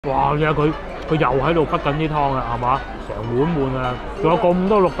哇！你睇佢又喺度滗緊啲湯啊，係嘛？成碗滿啊，仲有咁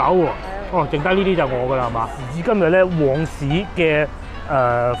多綠豆喎。哦，剩低呢啲就我㗎啦，係嘛？時至今日咧，旺市嘅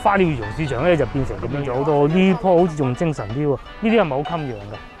花鳥魚蟲市場咧就變成咁樣咗好多。呢鋪好似仲精神啲喎，呢啲係咪好襟養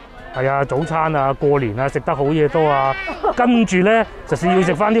㗎？係啊，早餐啊、過年啊食得好嘢多啊，跟住咧就是要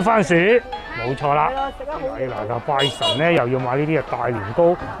食翻啲番薯，冇錯啦。係嗱，拜神咧又要買呢啲啊大年糕，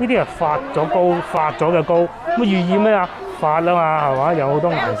呢啲係發咗嘅糕，咁寓意咩啊？發啊嘛，係嘛？有好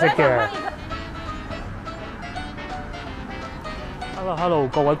多顏色嘅。Hello，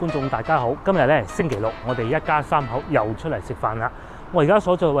 各位觀眾大家好，今日咧星期六，我哋一家三口又出嚟食飯啦。我而家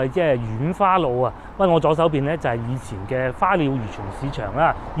所在位置係浣花路啊，喂，我左手邊咧就係以前嘅花鳥魚蟲市場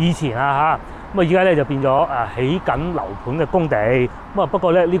啦。以前啊嚇，咁啊而家咧就變咗起緊樓盤嘅工地。咁啊不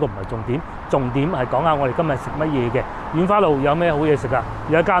過咧呢個唔係重點，重點係講下我哋今日食乜嘢嘅。浣花路有咩好嘢食啊？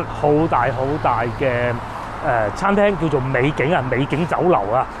有一間好大嘅餐廳叫做美景酒樓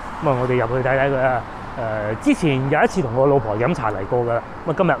啊。咁啊我哋入去睇睇佢啊。之前有一次同我老婆飲茶嚟過㗎啦。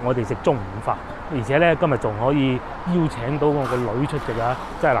咁啊今日我哋食中午飯。而且咧，今日仲可以邀請到我個女出席啊，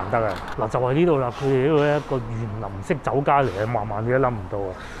真係難得啊！嗱，就係呢度啦，佢哋呢度咧一個園林式酒家嚟嘅，萬你都諗唔到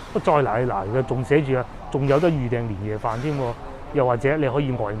啊！不過再嚟嗱，佢仲寫住啊，仲有得預訂年夜飯添喎，又或者你可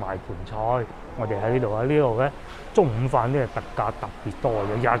以外賣盤菜。我哋喺呢度啊，呢度咧中午飯咧特價特別多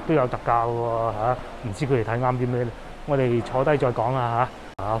嘅，日日都有特價喎嚇。唔知佢哋睇啱啲咩咧？我哋坐低再講啊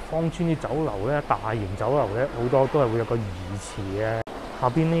嚇。芳村啲酒樓咧，大型酒樓咧，好多都係會有個魚池嘅。下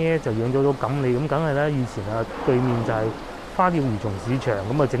邊咧就養咗咗錦鯉，咁梗係啦。以前啊，對面就係花鳥魚蟲市場，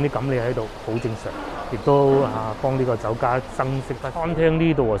咁啊整啲錦鯉喺度，好正常。亦都幫呢個酒家增色。餐廳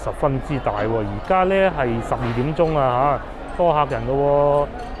呢度啊十分之大喎，而家咧係12點鐘啊嚇，多客人嘅喎。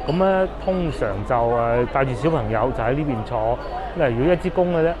咁咧通常就帶住小朋友就喺呢邊坐，例如一支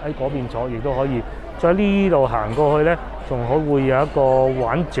公嘅咧喺嗰邊坐，亦都可以。再喺呢度行過去咧，仲會有一個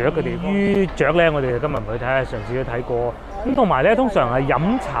玩雀嘅地方。於雀咧，我哋今日唔去睇下，上次都睇過。咁同埋咧，通常係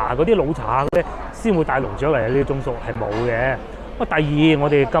飲茶嗰啲老茶咧，先會帶龍雀嚟嘅，呢啲鐘數係冇嘅。咁第二，我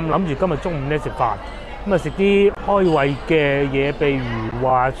哋諗住今日中午咧食飯，咁啊食啲開胃嘅嘢，譬如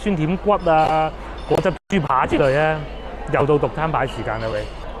話酸甜骨啊、果汁豬扒之類啊。又到讀餐牌時間啦，喂！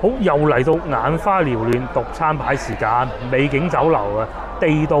好，又嚟到眼花繚亂讀餐牌時間，美景酒樓啊，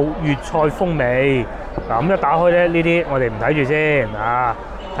地道粵菜風味。嗱咁一打開咧，呢啲我哋唔睇住先啊，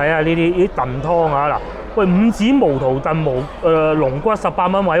睇下呢啲燉湯啊嗱。喂，五指毛肚燉龍骨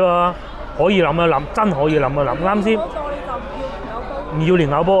18蚊位喎，可以諗一諗，真可以諗一諗。啱先，唔要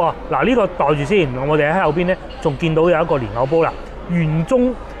蓮藕煲啊！嗱，呢個袋住先，我哋喺後邊咧仲見到有一個蓮藕煲啦，原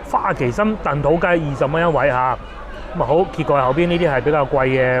宗花旗參燉土雞20蚊一位嚇。咁啊好，結果後邊呢啲係比較貴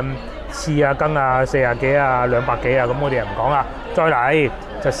嘅，翅啊、羹啊、40幾啊、200幾啊，咁我哋又唔講啦。再嚟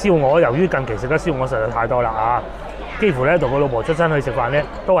就燒鵝，由於近期食得燒鵝實在太多啦啊，幾乎咧同個老婆出親去食飯咧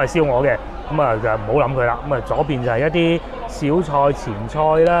都係燒鵝嘅，咁啊就唔好諗佢啦。咁啊左邊就係一啲小菜前菜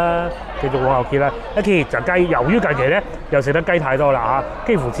啦，繼續往後揭啦，一揭就雞。由於近期咧又食得雞太多啦嚇，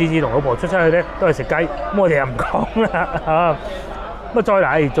幾乎次次同老婆出親去咧都係食雞，咁我哋又唔講啦嚇。咁啊再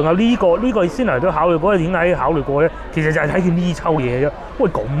嚟，仲有呢個先嚟都考慮過，點解考慮過咧？其實就係睇見呢抽嘢啫。喂，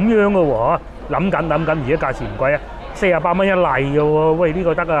咁樣嘅喎，諗緊，而家價錢唔貴啊，48蚊一例嘅喎。喂，呢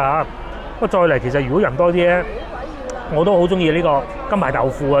個得啊嚇。不過再嚟，其實如果人多啲咧，我都好中意呢個金牌豆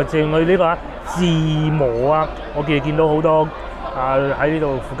腐啊，正佢呢個自磨啊，我見到好多喺呢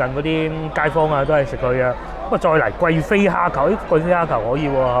度附近嗰啲街坊啊都係食佢啊。不過再嚟貴妃蝦球，貴妃蝦球可以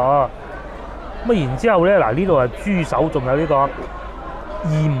喎嚇。咁然之後咧，嗱呢度係豬手，仲有呢個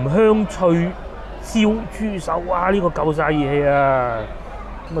鹽香脆燒豬手，哇！呢個夠晒熱氣啊！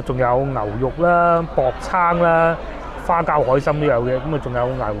咁啊，仲有牛肉啦、薄撐啦、花膠海參都有嘅，咁啊，仲有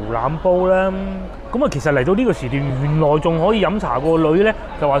牛腩煲啦。咁啊，其實嚟到呢個時段，原來仲可以飲茶。個女咧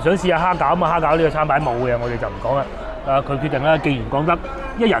就話想試下蝦餃啊嘛，蝦餃呢個餐牌冇嘅，我哋就唔講啦。佢決定啦，既然講得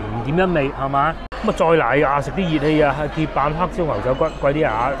一人點一味係嘛，咁啊再嚟啊食啲熱氣啊，鐵板黑燒牛仔骨貴啲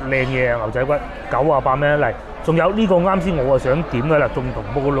啊，靚嘢啊牛仔骨98蚊一嚟。仲有呢個啱先我想點嘅啦，仲同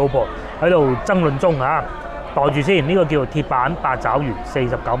我個老婆喺度爭論中嚇，袋住先。呢個叫做鐵板八爪魚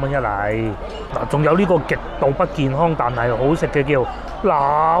，49蚊一嚟。嗱，仲有呢個極度不健康但係好食嘅叫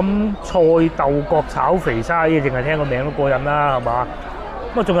欖菜豆角炒肥沙，呢淨係聽個名都過癮啦，係嘛？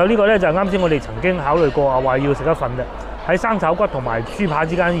咁啊，仲有呢個咧就係啱先我哋曾經考慮過啊，話要食一份嘅喺生炒骨同埋豬扒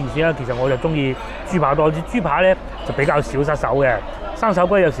之間嘅意思啦。其實我就中意豬扒多啲，豬扒咧就比較少失手嘅。生炒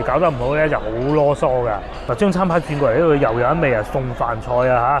骨有時搞得唔好咧，就好囉嗦㗎。嗱，將餐牌轉過嚟呢度又有一味啊，餸飯菜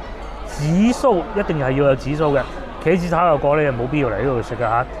啊嚇，紫蘇一定係要有紫蘇嘅。茄子炒油果咧冇必要嚟呢度食㗎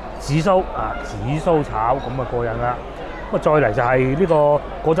嚇，紫蘇啊，紫蘇炒咁啊過癮啦。咁再嚟就係呢個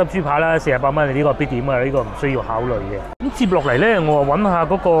果汁豬扒啦，48蚊，呢個必點啊，呢個唔需要考慮嘅。咁接落嚟咧，我揾下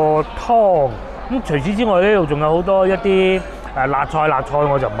嗰個湯。咁除此之外咧，仲有好多一啲辣菜，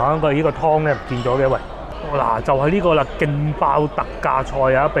我就唔肯過呢個湯咧唔見咗嘅。喂，嗱就係呢個啦，勁爆特價菜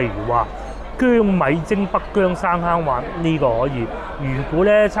啊！譬如話薑米蒸北薑生坑滑，呢個可以。如果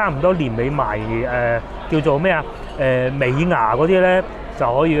咧差唔多年尾埋叫做咩啊？尾牙嗰啲咧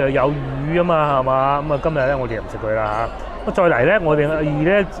就可以有魚啊嘛，係嘛？咁啊今日咧我哋又唔食佢啦嚇。再嚟咧，我哋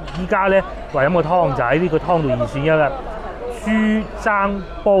咧依家咧話飲個湯就喺呢個湯度2選1啦。豬踭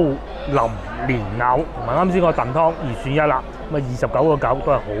煲淋蓮藕同埋啱先個燉湯2選1啦，咁啊29.9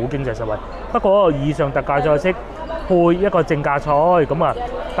都係好經濟實惠。不過以上特價菜式配一個正價菜，咁啊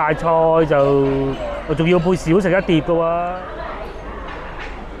大菜就仲要配少食一碟嘅喎。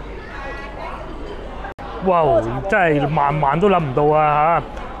哇！真係萬都諗唔到啊嚇！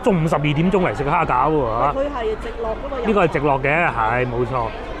中午12點鐘嚟食蝦餃喎嚇。佢係直落㗎嘛？呢個係直落嘅，係冇錯。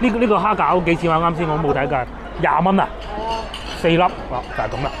呢個蝦餃幾錢啊？啱先我冇睇㗎，20蚊啊，4粒啊，就係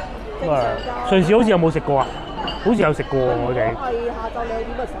咁啦。咁啊，上次好似有冇食過啊？好似有食過我哋。係下晝2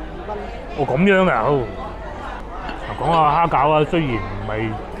點就12蚊。哦，咁樣啊，好。講下蝦餃啊，雖然唔係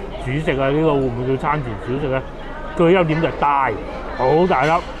主食啊，呢個會唔會叫餐前小食啊？佢嘅優點就係大，好大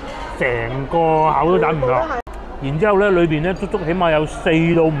粒，成個口都等唔落。然之後咧，裏邊咧足起碼有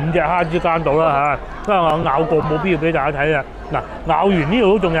4到5隻蝦之間到啦嚇，因為我咬過冇必要俾大家睇啊。嗱，咬完呢度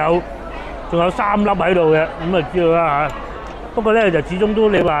都仲有3粒喺度嘅，咁啊知道啦嚇。不過咧就始終都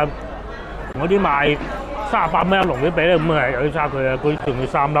你話嗰啲賣38蚊一籠啲皮咧，咁啊有啲差距啊，佢仲要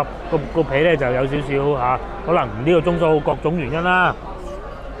3粒，個皮咧就有少少嚇，可能呢個鐘數各種原因啦。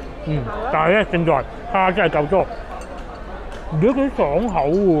但係咧勝在蝦真係夠多，而且幾爽口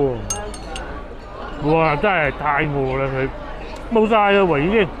喎。哇！真係太餓啦佢，冇晒啦喎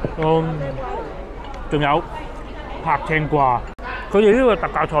已經。仲有拍青瓜，佢哋呢個特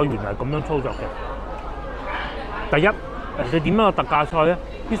價菜原來係咁樣操作嘅。第一，你點樣個特價菜咧，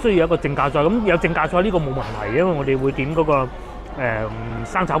必須要有一個正價菜。咁有正價菜呢個冇問題，因為我哋會點嗰個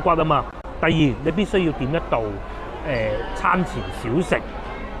生炒骨啊嘛。第二，你必須要點一道餐前小食。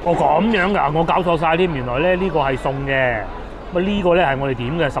哦咁樣㗎，我搞錯晒添。原來咧呢個係餸嘅。咁呢個咧係我哋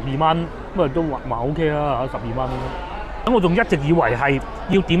點嘅12蚊，咁啊都還 OK 啦嚇，12蚊。咁我仲一直以為係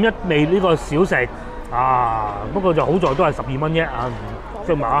要點一味呢個小食啊，不過就好在都係12蚊啫啊！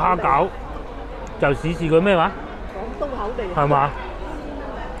食埋蝦餃就試試佢咩話？廣東口味係嘛？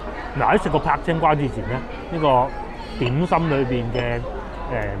嗱喺食個拍青瓜之前咧，呢個點心裏邊嘅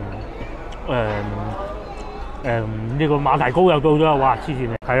呢個馬蹄糕又到咗，哇！黐線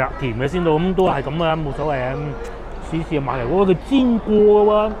嘅，係啦，甜嘅先到，咁都係咁啊，冇所謂啊。試試馬蹄糕，佢煎過嘅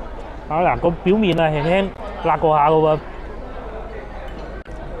喎，啊嗱個表面啊輕輕辣過下嘅喎。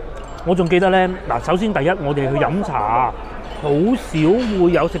我仲記得咧，嗱首先第一我哋去飲茶，好少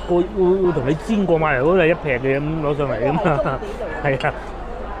會有食過會同你煎過馬蹄糕，係一劈嘅咁攞上嚟咁啊，係啊。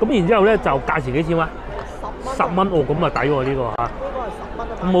咁然之後咧就價錢幾錢啊？10蚊哦，咁啊抵喎呢個嚇。呢個係10蚊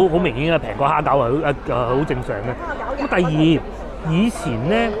啊。咁好明顯啊，平過蝦餃係好正常嘅。咁第二，以前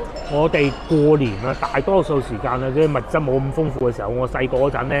咧。我哋過年啊，大多數時間啊，即係物質冇咁豐富嘅時候，我細個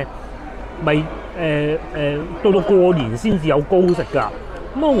嗰陣咧，咪到過年先至有糕食㗎。咁啊，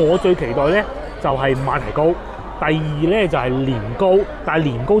我最期待咧就係馬蹄糕，第二咧就係年糕，但係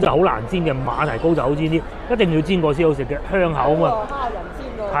年糕就好難煎嘅，馬蹄糕就好煎啲，一定要煎過先好食嘅，香口啊嘛。蝦仁煎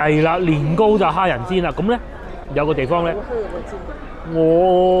㗎。係啦，年糕就蝦仁煎啦。咁咧有個地方咧，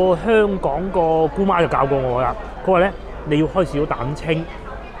我香港個姑媽就教過我啦，佢話咧你要開少蛋清。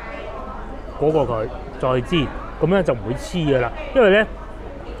嗰個佢再煎，咁咧就唔會黐嘅啦。因為咧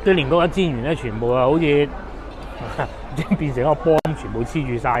啲年糕一煎完咧，全部啊好似變成一個波，全部黐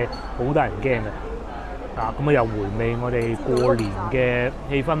住晒，好得人驚嘅。啊，咁啊又回味我哋過年嘅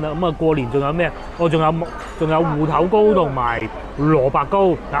氣氛啦。咁啊過年仲有咩？我仲有芋頭糕同埋蘿蔔糕，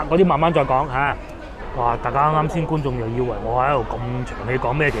嗱嗰啲慢慢再講嚇。哇！大家啱先觀眾又以為我喺度咁長氣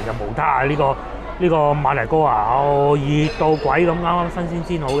講咩，其實無他啊！呢個馬蹄糕啊，熱到鬼咁，啱啱新鮮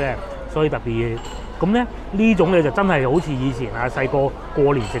煎好嘅。所以特別咁咧，呢種咧就真係好似以前啊細個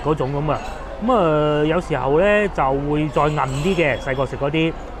過年食嗰種咁啊。咁啊有時候咧就會再韌啲嘅，細個食嗰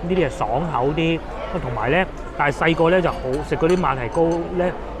啲，呢啲係爽口啲。同埋咧，但係細個咧就好食嗰啲馬蹄糕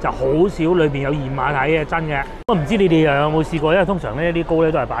咧就好少裏邊有現馬蹄嘅，真嘅。我唔知你哋又有冇試過，因為通常咧啲糕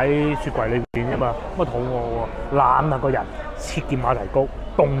咧都係擺喺雪櫃裏邊啫嘛。咁啊肚餓喎，懶啊個人，切件馬蹄糕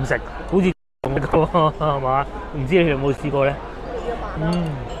凍食，好似凍嘅係嘛？唔知你哋有冇試過咧？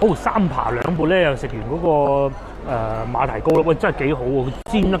三扒兩撥咧，又食完嗰個馬蹄糕咯，喂真係幾好喎，佢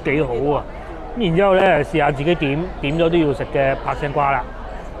煎得幾好啊！咁然之後咧，試下自己點咗都要食嘅拍青瓜啦，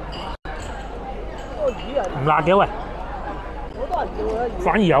唔辣嘅喂，人叫啦。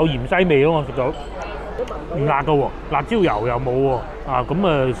反而有芫茜味咯，我食到唔辣噶喎，辣椒油又冇喎，啊咁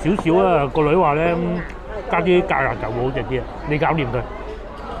啊少少啊，個女話咧加啲芥辣就會好食啲啊，你搞掂佢。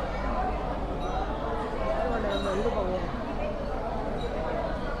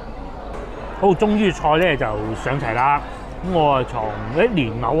好，終於菜咧就上齊啦。咁我啊從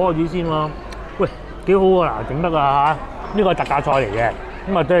蓮藕開始先喎。喂，幾好喎！嗱，整得啊嚇，呢個係特價菜嚟嘅。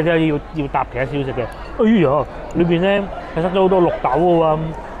咁啊，真係要搭其他小食嘅。哎呀，裏邊咧係塞咗好多綠豆嘅喎。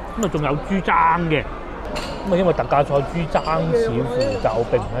咁啊，仲有豬踭嘅。咁啊，因為特價菜豬踭似乎就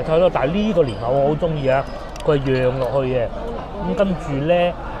並唔係太多，但係呢個蓮藕我好中意啊！佢係釀落去嘅。咁跟住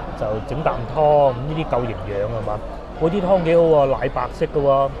咧就整啖湯，咁呢啲夠營養係嘛？嗰啲湯幾好喎，奶白色嘅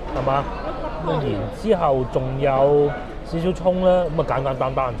喎，係嘛？咁然之後仲有少少葱啦，咁啊簡簡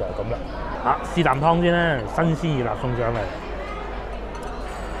單單就係咁啦。嚇，試啖湯先啦，新鮮熱辣送上嚟。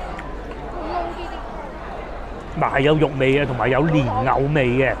嗱，係有肉味嘅，同埋有蓮藕味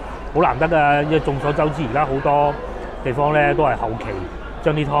嘅，好難得啊！因為眾所周知，而家好多地方咧都係後期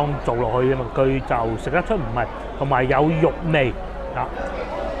將啲湯做落去嘅嘛，佢就食得出唔係，同埋有肉味啊。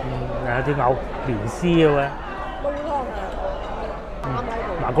啲藕連絲嘅喎。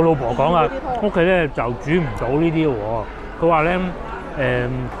嗱，個老婆講啊，屋企咧就煮唔到呢啲喎。佢話咧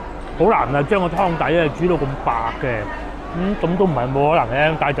好難啊，將個湯底咧煮到咁白嘅。咁都唔係冇可能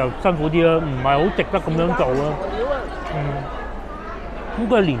嘅，但係就辛苦啲咯，唔係好值得咁樣做咯。咁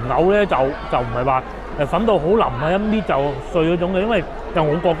佢蓮藕咧就唔係話粉到好腍啊，一搣就碎嗰種嘅，因為就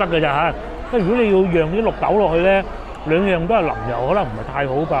我覺得嘅咋嚇。即係如果你要釀啲綠豆落去咧，兩樣都係腍又可能唔係太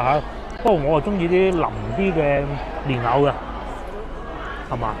好吧嚇。不過我係中意啲腍啲嘅蓮藕嘅。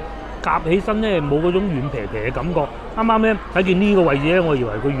係嘛？夾起身咧冇嗰種軟皮皮嘅感覺。啱啱咧睇見呢個位置咧，我以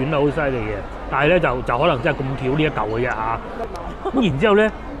為佢軟得好犀利嘅，但係咧就可能真係咁巧呢一嚿嘅啫嚇。咁然之後咧，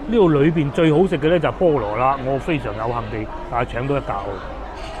呢度裏邊最好食嘅咧就係菠蘿啦，我非常有幸地搶到一嚿。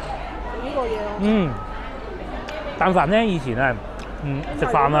呢個嘢但凡咧以前啊，食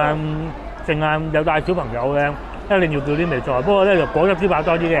飯啊，淨係有帶小朋友嘅，一定要叫啲味菜。不過咧就果汁豬扒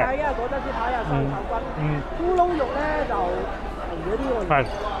多啲嘅。係啊，果汁豬扒有瘦頭骨。咕嚕肉咧就。係，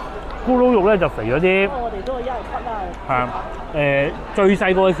咕嚕肉咧就肥咗啲。我哋都係一係7啦。最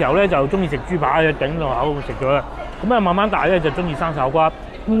細個嘅時候咧就中意食豬扒嘅，頂落口食咗啦。咁啊慢慢大咧就中意生炒骨，咕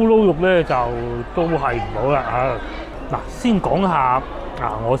嚕肉咧就都係唔好啦嚇。嗱，先講下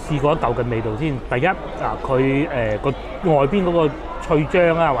我試過一嚿嘅味道先。第一佢個外邊嗰個脆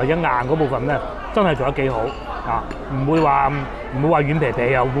漿啊或者硬嗰部分咧，真係做得幾好啊，唔會話軟皮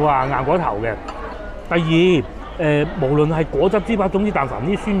皮，又唔會話硬過頭嘅。第二。無論係果汁豬扒，總之但凡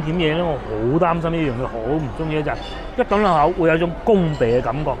啲酸甜嘢咧，我好擔心呢樣嘢，好唔中意咧就係一揼落口會有種攻鼻嘅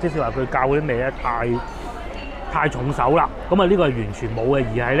感覺，即係話佢教嗰啲味咧太重手啦。咁啊呢個係完全冇嘅，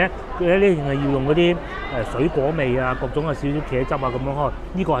而係咧佢咧淨係要用嗰啲水果味啊，各種嘅少少茄汁啊咁樣開，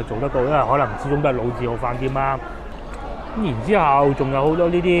呢個係做得到，因為可能始終都係老字號飯店啦。咁然之後仲有好多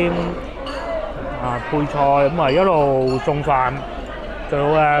呢啲配菜，咁啊一路送飯最好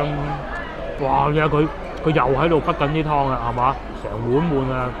啊！哇！你睇佢又喺度滗緊啲湯啊，係嘛？成碗滿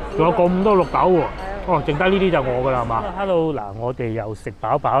啊！仲有咁多綠豆喎。哦，剩低呢啲就我㗎啦，係嘛 ？Hello， 嗱，我哋又食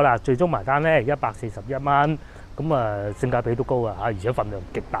飽啦，最終埋單咧141蚊，咁啊性價比都高啊嚇，而且份量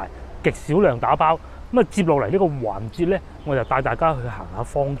極大，極少量打包。咁啊接落嚟呢個環節咧，我就帶大家去行下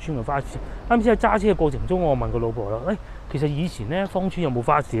芳村嘅花市。啱先喺揸車嘅過程中，我問個老婆啦，其實以前咧芳村有冇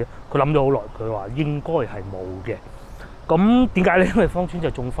花市啊？佢諗咗好耐，佢話應該係冇嘅。咁點解咧？因為芳村就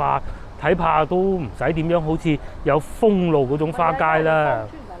種花。睇怕都唔使點樣，好似有封路嗰種花街啦。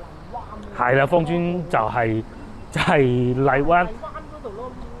係啦，芳村就係荔灣。荔灣嗰度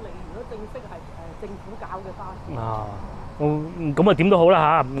咯，如果正式係政府搞嘅花市。咁啊點都好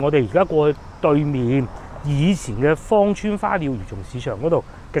啦嚇！我哋而家過去對面以前嘅芳村花鳥魚蟲市場嗰度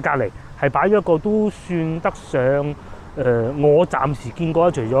嘅隔離，係擺咗一個都算得上我暫時見過，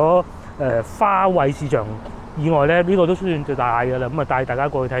除咗花卉市場以外咧，呢個都算最大嘅啦。咁啊，帶大家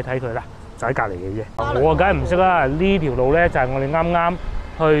過去睇睇佢啦，就喺隔離嘅啫。我梗係唔識啦。呢條路咧就係我哋啱啱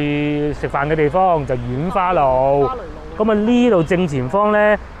去食飯嘅地方，就浣花路。咁啊，呢度正前方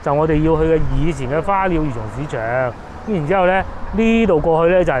咧就我哋要去嘅以前嘅花鳥魚蟲市場。咁然之後咧，呢度過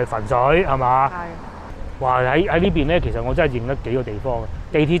去咧就係汾水，係嘛？係。哇！喺呢邊咧，其實我真係認得幾個地方嘅。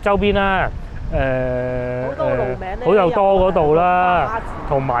地鐵周邊啦，好多路名咧，好又多嗰度啦，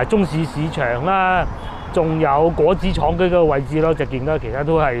同埋中市市場啦。仲有果子廠嗰個位置咯，就見到其他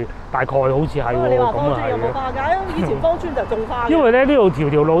都係大概好似係喎，咁啊係嘅。花街，以前芳村就種花。因為咧呢度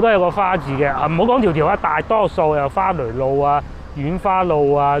條路都有個花字嘅，唔好講條啊，大多數有花蕾路啊、浣花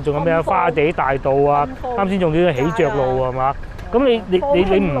路啊，仲有咩花地大道啊，啱先仲有喜鵲路係嘛？咁你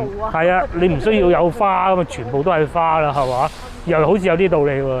唔係啊？你唔需要有花咁啊，全部都係花啦，係嘛？又好似有啲道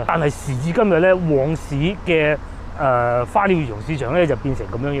理喎。但係時至今日咧，旺市嘅花鳥魚蟲市場咧就變成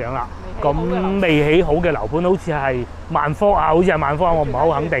咁樣樣啦。咁未起好嘅樓盤好似係萬科啊，好似係萬科啊，我唔係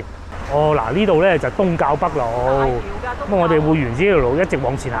好肯定。哦，嗱呢度咧就東滘北路，咁我哋會沿住呢條路一直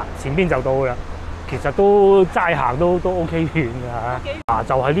往前行，前邊就到㗎啦。其實都齋行都 OK 遠㗎嚇。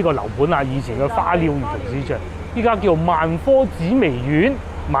就係呢個樓盤啦，以前嘅花鳥魚蟲市場，依家叫萬科紫微苑，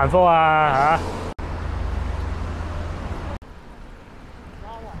萬科啊嚇。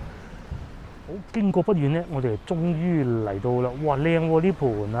好，經過不遠咧，我哋終於嚟到啦！哇，靚喎呢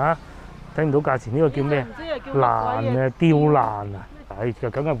盤啊！睇唔到價錢，呢個叫咩？蘭啊，吊蘭啊！就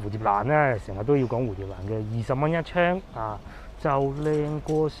梗係蝴蝶蘭啦，成日都要講蝴蝶蘭嘅，20蚊一槍啊，就靚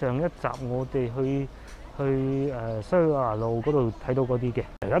過上一集我哋去西華路嗰度睇到嗰啲嘅。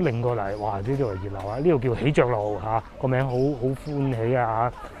而家擰過嚟，哇！呢度係熱鬧啊！呢度叫喜鵲路嚇，個名好歡喜啊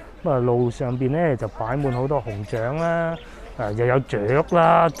嚇！咁啊，路上邊咧就擺滿好多紅掌啦，又有雀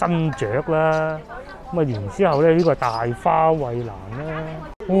啦、真雀啦。咁啊，然之後咧呢個大花蕙蘭啦。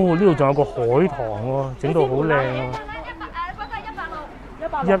哦，呢度仲有個海棠喎，整到好靚喎。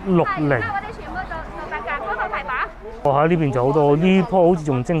160。哦，喺呢邊就好多，呢棵好似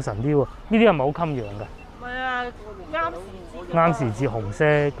仲精神啲喎。呢啲係咪好襟養㗎？唔係啊，啱時節紅色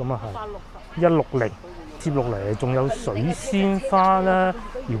咁啊係。160。接落嚟仲有水仙花啦。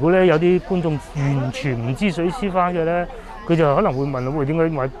如果咧有啲觀眾完全唔知水仙花嘅咧，佢就可能會問：喂，點解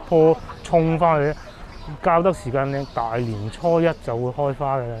買棵衝花嘅？交得時間靚，大年初一就會開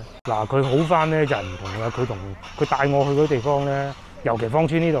花嘅啦。嗱，佢好翻咧就係唔同嘅，佢帶我去嗰啲地方咧，尤其芳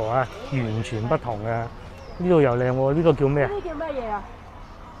村呢度啊，完全不同嘅。呢度又靚喎，呢個叫咩啊？呢叫咩嘢啊？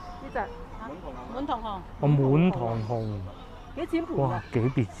呢隻滿堂紅。哦，滿堂紅。幾錢盤？哇，幾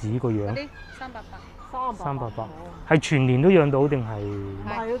別致個樣。啲380，係全年都養到定係？唔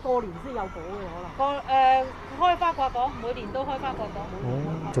係，過年先有果嘅可能。開花掛果，每年都開花掛果。哦，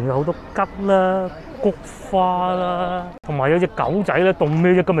仲有好多桔啦、菊花啦，同埋有隻狗仔咧，凍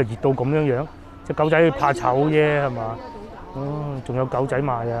咩啫？今日熱到咁樣樣，隻狗仔怕醜啫，係嘛？哦，仲有狗仔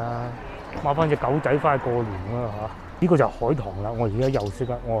賣啊！買翻隻狗仔翻去過年啦嚇。呢個就係海棠啦，我而家又識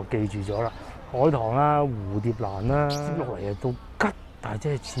啦，我記住咗啦。海棠啦、蝴蝶蘭啦，接落嚟到桔，但係即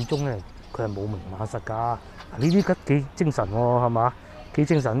係始終咧，佢係冇明碼實價。呢啲桔幾精神喎，係嘛？幾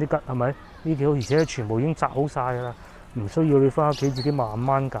精神啲桔係咪？呢幾好，而且全部已經摘好晒㗎啦，唔需要你翻屋企自己慢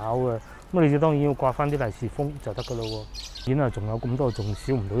慢搞嘅。咁你當然要掛翻啲利是封就得㗎咯喎。點啊，仲有咁多，仲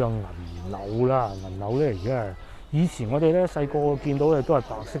少唔到有銀柳啦。銀柳咧而家以前我哋咧細個見到嘅都係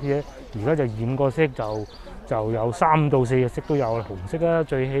白色嘅，而家就染個色就有3到4隻色都有啦。紅色啊，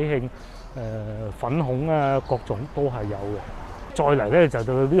最喜慶粉紅啊，各種都係有嘅。再嚟咧就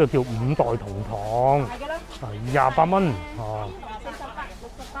到呢個叫5代同堂，28蚊啊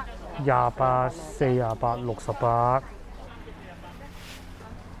，28、48、68。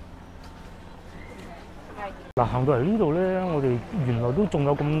嗱，行到嚟呢度咧，我哋原來都仲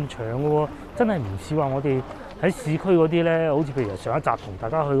有咁長嘅喎，真係唔似話我哋喺市區嗰啲咧，好似譬如上一集同大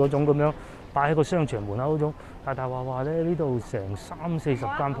家去嗰種咁樣擺喺個商場門口嗰種，大大話話咧，呢度成30-40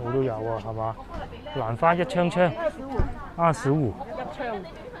間鋪都有啊，係嘛？蘭花一槍槍，小湖一槍，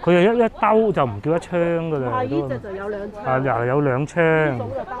佢係一兜就唔叫一槍㗎啦，都呢隻就有2槍，又有2槍，呢種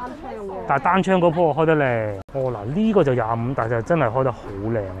就單槍喎。但係單槍嗰棵開得靚，哦嗱呢個就25，但係真係開得好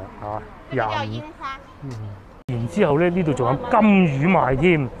靚啊嚇，25。然之後咧，呢度仲有金魚賣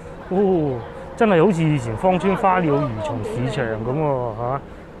添，哦，真係好似以前芳村花鳥魚蟲市場咁喎嚇，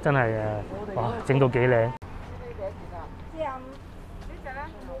真係哇，整到幾靚！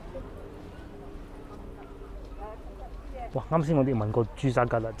哇！啱先我哋問過朱砂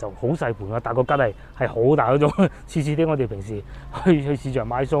桔啦，就好細盤啊，但個桔係好大嗰種，似啲我哋平時去市場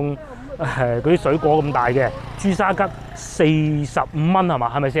買餸嗰啲水果咁大嘅朱砂桔45蚊係嘛？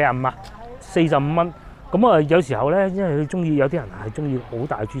係咪45啊？45蚊。咁啊，有時候咧，因為佢中意有啲人係中意好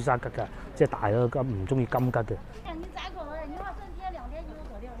大朱砂桔㗎，即係大嗰個桔，唔中意金桔嘅。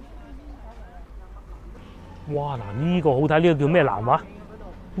哇！嗱，呢個好睇，呢個叫咩蘭話？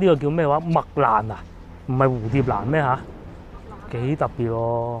呢個叫咩話？麥蘭啊，唔係蝴蝶蘭咩嚇？幾特別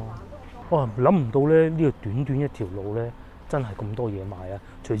喎！哇，諗唔到咧，呢個短短一條路咧，真係咁多嘢賣啊！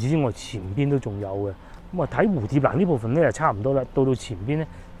除此之外，前邊都仲有嘅。咁啊，睇蝴蝶蘭呢部分咧就差唔多啦，到前邊咧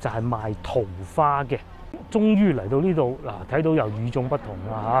就係賣桃花嘅。終於嚟到呢度嗱，睇到又與眾不同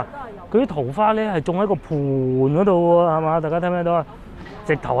啦嚇！佢啲桃花咧係種喺個盤嗰度喎，係嘛？大家睇唔睇到啊？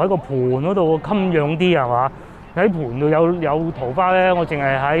直頭喺個盤嗰度襟養啲係嘛？喺盤度有桃花咧，我淨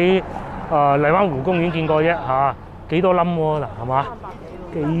係喺荔灣湖公園見過啫嚇，幾多冧喎嗱係嘛？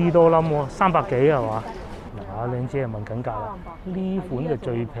幾多冧喎？300幾係嘛？嗱，靚姐問緊價啦，呢款就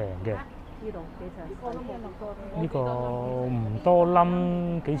最平嘅呢度幾長？呢個唔多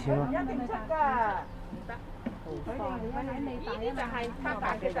冧幾錢啊？一定出㗎，唔得。呢就係黑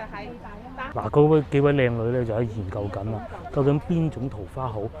白嘅就係。嗱，嗰位幾位靚女咧就喺研究緊啦，究竟邊種桃花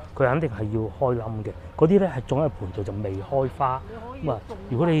好？佢肯定係要開冧嘅，嗰啲咧係種喺盤度就未開花。咁啊，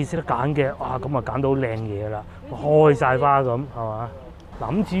如果你識得揀嘅，哇，咁啊揀到靚嘢啦，開晒花咁係嘛？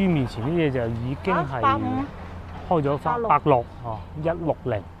嗱，咁至於面前啲嘢就已經係開咗花，86哦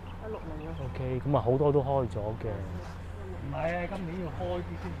，160。OK， 咁啊好多都開咗嘅。唔係啊，今年要開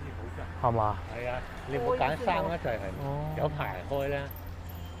啲先至好㗎。係嘛？係啊，你唔好揀生一就係有排開咧。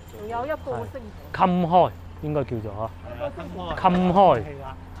仲有一個星期。襟開應該叫做嗬。係啊，襟開。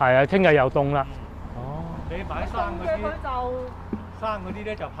係啊，聽日又凍啦。哦。你買生嗰啲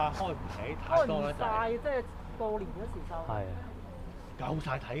咧就怕開唔起，太多啦就係。即係過年嗰時就。係。夠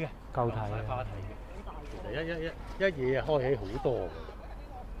晒睇嘅。夠睇。晒花睇嘅。其實一嘢開起好多㗎。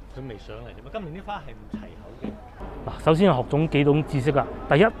佢未上嚟啫嘛，今年啲花係唔齊口嘅。嗱，首先係學種幾種知識啦。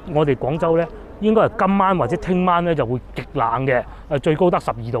第一，我哋廣州咧應該係今晚或者聽晚咧就會極冷嘅，最高得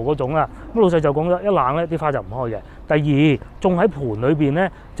12度嗰種啦。咁老細就講咗，一冷咧啲花就唔開嘅。第二，種喺盤裏邊咧，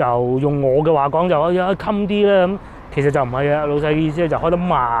就用我嘅話講就哎呀襟啲啦咁。其實就唔係啊，老細嘅意思咧就開得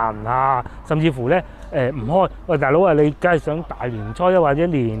慢啊，甚至乎咧唔開。喂，大佬啊，你梗係想大年初一或者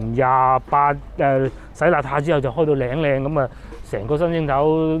年28洗邋遢之後就開到靚靚咁啊！成個新正頭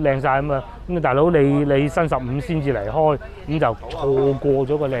靚晒咁啊！咁啊，大佬你新15先至嚟開，咁就錯過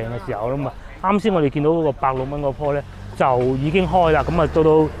咗個靚嘅時候啦嘛。啱先我哋見到嗰個160蚊嗰棵咧，就已經開啦。咁啊，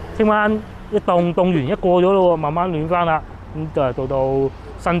到聽晚一凍完一過咗咯喎，慢慢暖翻啦。咁就到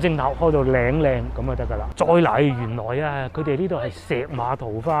新正頭開到靚咁就得㗎啦。再嚟原來啊，佢哋呢度係石馬桃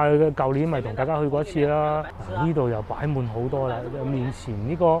花，舊年咪同大家去過一次啦。呢度又擺滿好多啦，面前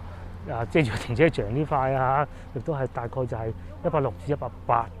呢個。遮住停車場呢塊啊，亦都係大概就係160至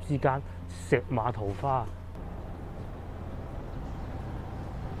180之間石馬桃花。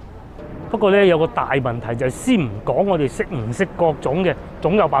不過咧有個大問題就係先唔講我哋識唔識各種嘅，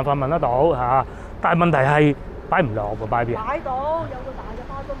總有辦法問得到嚇。但係問題係擺唔落喎，擺邊？擺到有個大嘅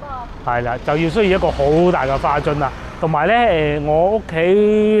花樽啊！係啦，就要需要一個好大嘅花樽啦。同埋咧我屋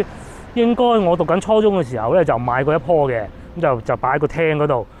企應該我讀緊初中嘅時候咧就買過一棵嘅，咁就擺喺個廳嗰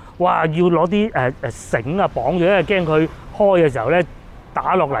度。哇！要攞啲繩啊綁住，因為驚佢開嘅時候咧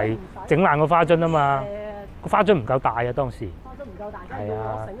打落嚟整爛個花樽啊嘛。個花樽唔夠大啊，當時。花樽唔夠大，係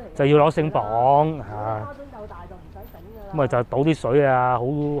啊，就要攞繩綁嚇。花樽夠大就唔使繩㗎啦。咁啊就倒啲水啊，好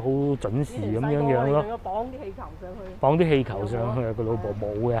準時咁樣咯。綁啲氣球上去。綁啲氣球上去，個老婆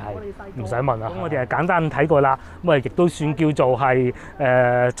冇嘅係，唔使問啊。咁我哋係簡單睇過啦，咁啊亦都算叫做係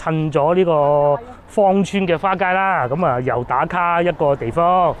趁咗呢個芳村嘅花街啦，咁啊又打卡一個地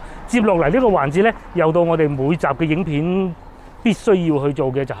方。接落嚟呢個環節咧，又到我哋每集嘅影片必須要去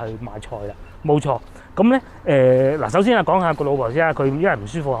做嘅就係買菜啦，冇錯。咁咧嗱，首先啊講下個老婆先啊，佢因為唔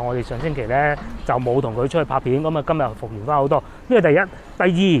舒服啊，我哋上星期咧就冇同佢出去拍片，咁啊今日復原翻好多。呢個第一，第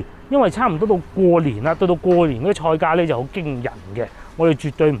二，因為差唔多到過年啦，到過年嗰啲菜價咧就好驚人嘅，我哋絕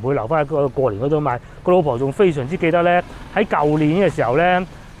對唔會留翻喺個過年嗰度買。個老婆仲非常之記得咧，喺舊年嘅時候咧。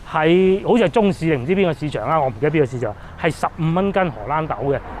係好似係中市定唔知邊個市場啦，我唔記得邊個市場，係15蚊斤荷蘭豆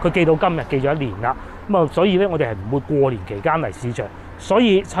嘅，佢寄到今日寄咗1年啦。咁啊，所以咧我哋係唔會過年期間嚟市場，所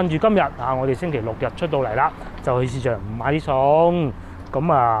以趁住今日啊，我哋星期6日出到嚟啦，就去市場買啲餸，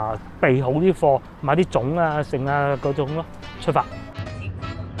咁啊備好啲貨，買啲粽啊、剩啊嗰種咯，出發。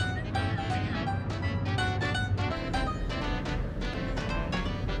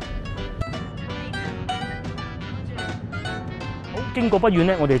經過不遠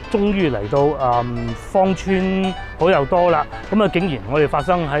咧，我哋終於嚟到芳村好又多啦。咁啊，竟然我哋發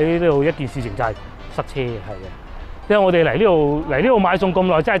生喺呢度一件事情就係塞車，係嘅。因為我哋嚟呢度買餸咁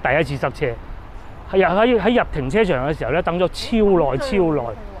耐，真係第一次塞車。喺入停車場嘅時候咧，等咗超耐，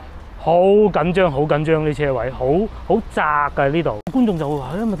好緊張啲車位，好窄㗎呢度。觀眾就會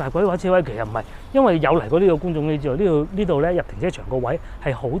話：咪大鬼話車位，其實唔係，因為有嚟過呢個觀眾你知道呢度咧入停車場個位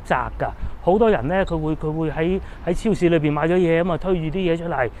係好窄㗎。好多人咧，佢會喺超市裏邊買咗嘢，咁啊推住啲嘢出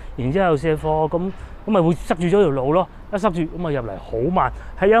嚟，然之後卸貨，咁咪會塞住咗條路咯。一塞住咁啊入嚟好慢，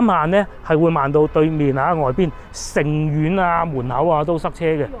係一慢咧係會慢到對面啊外邊城苑啊門口啊都塞車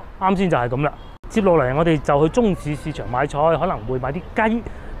嘅。啱先就係咁啦。接落嚟我哋就去中市場買菜，可能會買啲雞，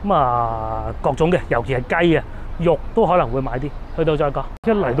咁啊各種嘅，尤其係雞啊。肉都可能會買啲，去到再講。一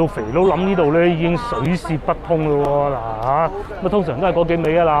嚟到肥佬諗呢度咧，已經水泄不通咯喎，嗱嚇，咁通常都係嗰幾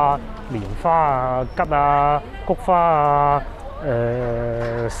味啊啦，蓮花啊、桔啊、菊花啊、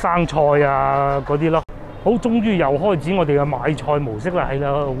生菜啊嗰啲咯。好，終於又開始我哋嘅買菜模式啦，係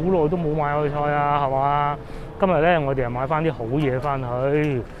啦，好耐都冇買過菜啊，係嘛？今日咧我哋又買翻啲好嘢翻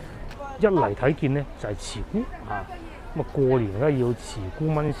去。一嚟睇見咧就係慈菇啊，咁啊過年梗係要慈菇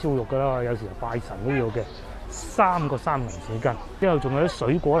炆燒肉㗎啦，有時拜神都要嘅，3個3銀紙一斤。之後仲有啲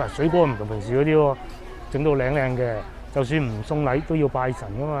水果啦，水果唔同平時嗰啲喎，整到靚靚嘅，就算唔送禮都要拜神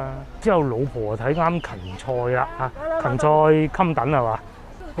㗎嘛。之後老婆睇啱芹菜啦嚇，芹菜襟等係嘛？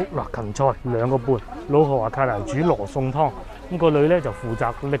好嗱，芹菜2個半，老婆話契嚟煮羅宋湯，咁個女咧就負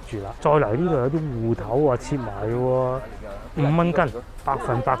責拎住啦。再嚟呢度有啲芋頭啊，切埋嘅喎，5蚊斤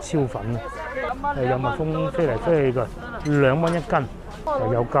，100%超粉啊！有蜜蜂飛嚟飛去嘅，2蚊一斤，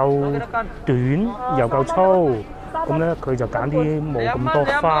又夠短又夠粗，咁咧佢就揀啲冇咁多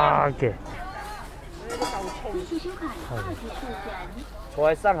花嘅。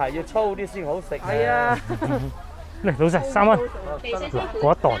菜身係要粗啲先好食。係啊。嚟老細3蚊，嗱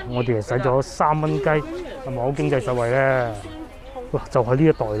嗰一袋我哋係使咗3蚊雞，係咪好經濟實惠咧？哇，就係呢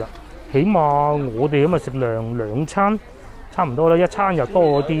一袋啦，起碼我哋咁啊食量2餐差唔多啦，一餐又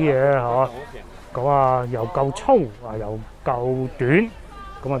多啲嘅嚇，咁啊又夠粗啊又夠短，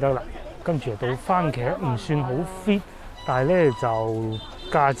咁啊得啦。跟住到番茄唔算好 fit， 但係咧就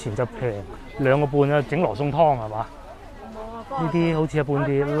價錢就平，2個半啊，整羅宋湯係嘛？呢啲好似一般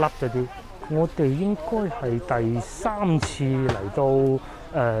啲粒嗰啲。我哋應該係第3次嚟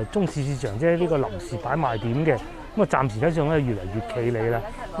到中市市場，即係呢個臨時擺賣點嘅。咁啊，暫時睇上咧越嚟越企理啦。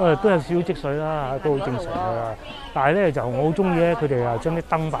咁啊，都有少少積水啦，都好正常㗎啦。但係咧就我好中意咧，佢哋啊將啲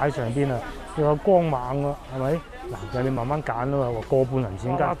燈擺喺上邊啊，又有光猛喎，係咪？嗱，就你慢慢揀啦喎，個半銀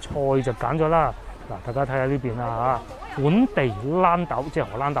錢加菜就揀咗啦。嗱，大家睇下呢邊啦嚇，本地豌豆即係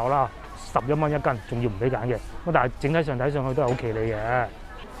荷蘭豆啦，11蚊一斤，仲要唔俾揀嘅。咁但係整體上睇上去都係好企理嘅。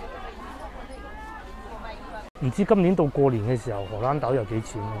唔知今年到過年嘅時候，荷蘭豆有幾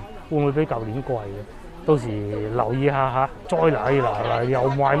錢喎？會唔會比舊年貴嘅？到時留意下嚇。再嚟嗱又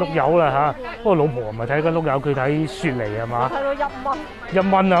賣碌柚啦嚇。不過老婆唔係睇緊碌柚，佢睇雪梨係嘛？睇到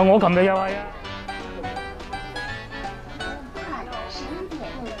1蚊啊！我琴日又係啊。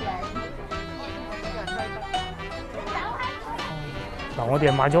嗱，我哋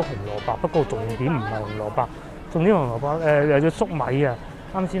係買咗紅蘿蔔，不過重點唔係紅蘿蔔，重點紅蘿蔔有隻粟米啊。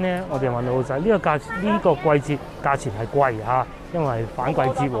啱先咧，我哋問老細，呢個季節價錢係貴嚇，因為反季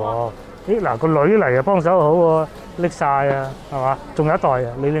節喎。咦嗱，個女嚟啊幫手好喎，拎晒啊，係嘛？仲有一袋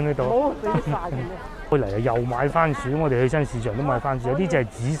啊，你拎唔拎到？冇俾晒嘅。去嚟啊，又買番薯，我哋去親市場都買番薯，有啲就係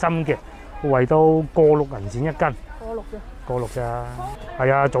紫心嘅，圍到過6銀錢一斤。過6咋？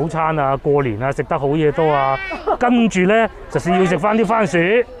係啊，早餐啊，過年啊，食得好嘢多啊，跟住咧就是要食翻啲番薯，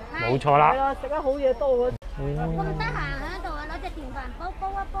冇錯啦。係啊，食得好嘢多啊。我唔得閒喺度啊，攞隻電飯煲煲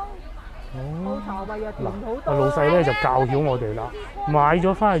一煲。煲茶味啊，甜好多。老細咧就教曉我哋啦，買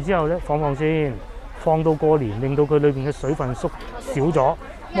咗翻去之後咧放先，放到過年，令到佢裏邊嘅水分縮少咗，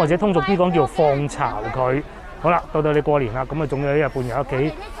或者通俗啲講叫放巢佢。好啦，到你過年啦，咁啊仲有1日半日喺屋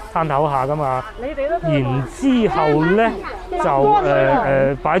企攤唞下噶嘛。然之後咧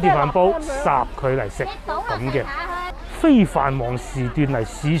就擺碟飯煲烚佢嚟食咁嘅。非繁忙時段嚟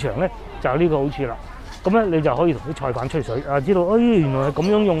市場咧就有呢個好處啦。咁咧你就可以同啲菜販吹水啊，知道原來係咁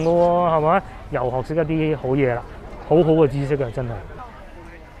樣用嘅喎，係咪？又學識一啲好嘢啦，好好嘅知識啊，真係。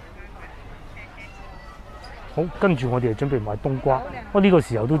好，跟住我哋準備買冬瓜，不過呢個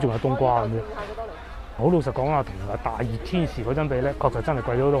時候都仲有冬瓜咁樣。好老實講啊，同大熱天時嗰陣比咧，確實真係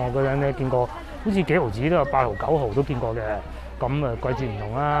貴咗好多。我嗰陣咧見過，好似幾毫子都有8毫9毫都見過嘅。咁啊季節唔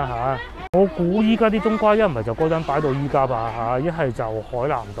同啦嚇。我估依家啲冬瓜一唔係就嗰陣擺到依家吧嚇，一係就海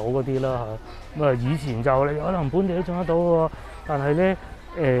南島嗰啲啦嚇。咁啊以前就你可能本地都種得到喎，但係咧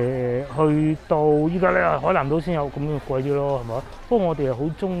去到依家咧海南島先有，咁樣貴啲咯係咪？不過我哋又好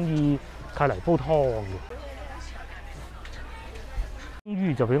中意契嚟煲湯嘅。終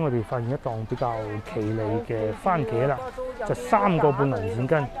於就俾我哋發現一檔比較企理嘅番茄啦，就3個半銀錢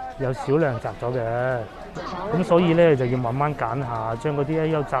斤，有少量摘咗嘅。咁所以咧就要慢慢揀下，將嗰啲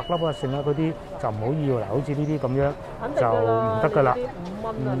有摘粒啊、剩啊嗰啲就唔好要啦，好似呢啲咁樣就唔得噶啦。5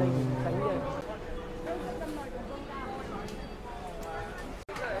蚊啊，你唔整嘅。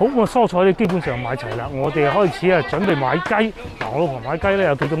好，我蔬菜咧基本上買齊啦，我哋開始啊準備買雞。嗱，我老婆買雞咧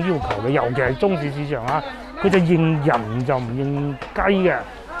有幾種要求嘅，尤其係中市市場啊，佢就認人就唔認雞嘅。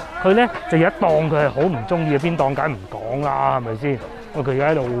佢咧就有一檔佢係好唔中意嘅，邊檔梗唔講啦，係咪先？佢而家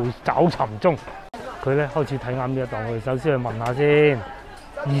喺度找尋中。佢咧開始睇啱呢一檔，我哋首先去問下先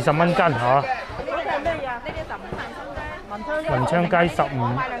，20蚊斤嚇。嗰隻係咩嘢啊？呢啲15文昌雞15。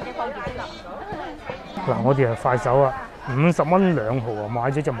嗱，我哋係快手啊，50蚊2毫啊，買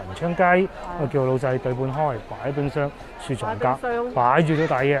咗隻文昌雞，我叫老細對半開，擺喺冰箱雪藏格，擺住都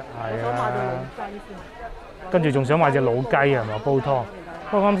抵嘅，係啊。跟住仲想買隻老雞係咪煲湯？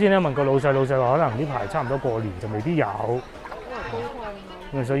不過啱先咧問個老細話可能呢排差唔多過年就未必有。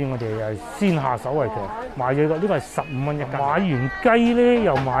咁所以我哋誒先下手為強，買咗個呢個係15蚊一斤。買完雞咧，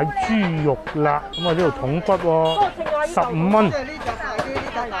又買豬肉啦。咁啊呢度筒骨喎，15蚊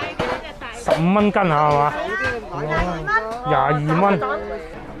，15蚊斤嚇係嘛？22蚊。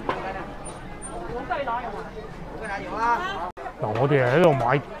嗱，我哋喺度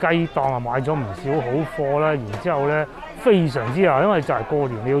買雞檔啊，買咗唔少好貨啦。然之後咧，非常之啊，因為就係過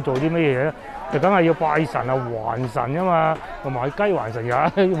年你要做啲乜嘢咧？就梗係要拜神啊，還神啊嘛，同埋雞還神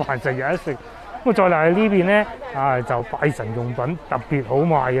還神有得食。咁再嚟呢邊咧，就拜神用品特別好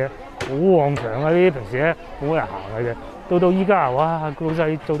賣嘅，好旺場啊！呢啲平時咧冇人行嘅啫。到依家哇，老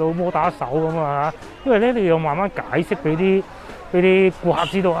細做到摩打手咁啊！因為咧你要慢慢解釋俾啲顧客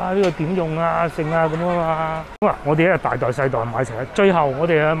知道啊，呢個點用啊，剩啊咁啊嘛。咁啊，我哋咧大袋細袋買齊啦。最後我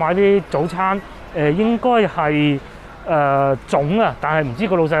哋買啲早餐，應該係。粽啊，但係唔知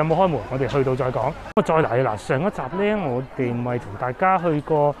個老細有冇開門，我哋去到再講。咁再嚟嗱，上一集咧，我哋咪同大家去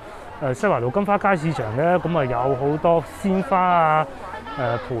過西華路金花街市場嘅，咁啊有好多鮮花啊、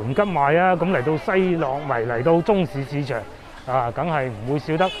盤吉賣啊，咁嚟到西落圍嚟到中市市場啊，梗係唔會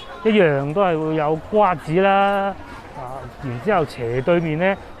少得，一樣都係會有瓜子啦，然之後斜對面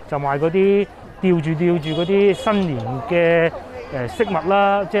咧就賣嗰啲吊住嗰啲新年嘅飾物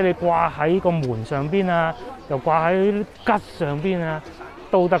啦，即係你掛喺個門上邊啊。又掛喺吉上邊啊，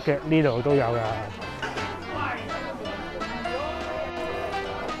都得嘅，呢度都有噶。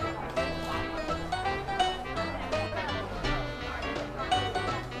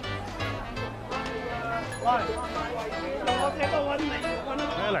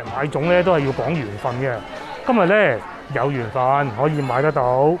嚟買粽咧都係要講緣分嘅。今日咧有緣分可以買得到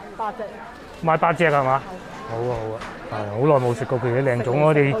8隻，買8隻係嘛？好啊好啊，好耐冇食過佢嘅靚粽，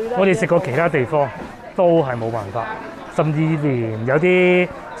我哋食過其他地方。都係冇辦法，甚至連有啲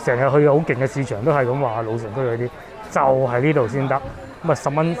成日去好勁嘅市場都係咁話，老城區嗰啲就係呢度先得。咁啊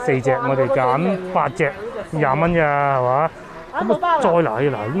10蚊4隻，我哋揀8隻20蚊咋係嘛？咁啊再嚟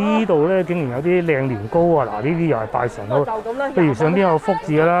嗱呢度咧，竟然有啲靚年糕啊！嗱呢啲又係拜神咯，譬如上邊有福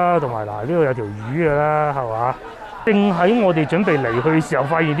字㗎啦，同埋嗱呢度有條魚㗎啦，係嘛？正喺我哋準備離去嘅時候，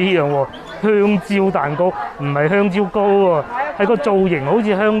發現呢樣喎，香蕉蛋糕唔係香蕉糕喎，係個造型好似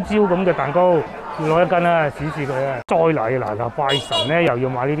香蕉咁嘅蛋糕。攞1斤啦，試試佢啊！再嚟嗱拜神咧，又要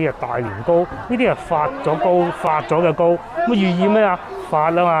買呢啲啊大年糕，呢啲係發咗嘅糕，咁寓意咩啊？發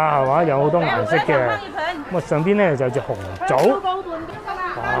啊嘛，係嘛？有好多顏色嘅。咁啊上邊咧就有隻紅棗，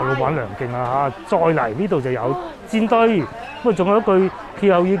老闆娘勁啊嚇！再嚟呢度就有煎堆，咁啊仲有一句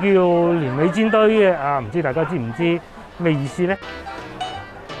歇後語叫年尾煎堆嘅啊，唔知大家知唔知咩意思咧？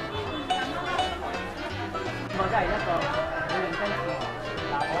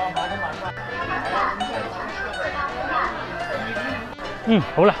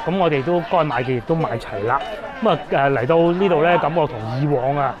好啦，咁我哋都該買嘅亦都買齊啦。咁啊嚟到呢度咧，感覺同以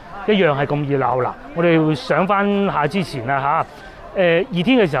往啊一樣係咁熱鬧啦。我哋會上翻下之前啊嚇。熱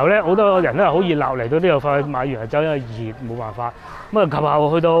天嘅時候咧，好多人都係好熱鬧嚟到呢度快買完走，因為熱冇辦法。咁啊及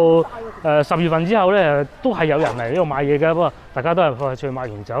後去到10月份之後咧，都係有人嚟呢度買嘢嘅。不過大家都係快快脆買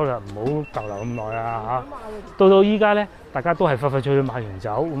完走啦，唔好逗留咁耐啊嚇。到依家咧，大家都係快快脆脆買完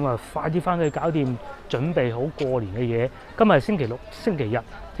走，咁啊快啲翻去搞掂，準備好過年嘅嘢。今日係星期六、星期日，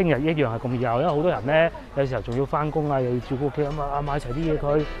聽日一樣係咁熱鬧，因為好多人咧有時候仲要翻工啊，又要照顧屋企啊嘛，買齊啲嘢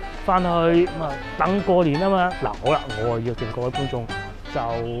佢翻去咁啊等過年啊嘛。嗱好啦，我約定各位觀眾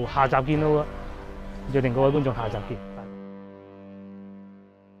就下集見咯喎，約定各位觀眾下集見。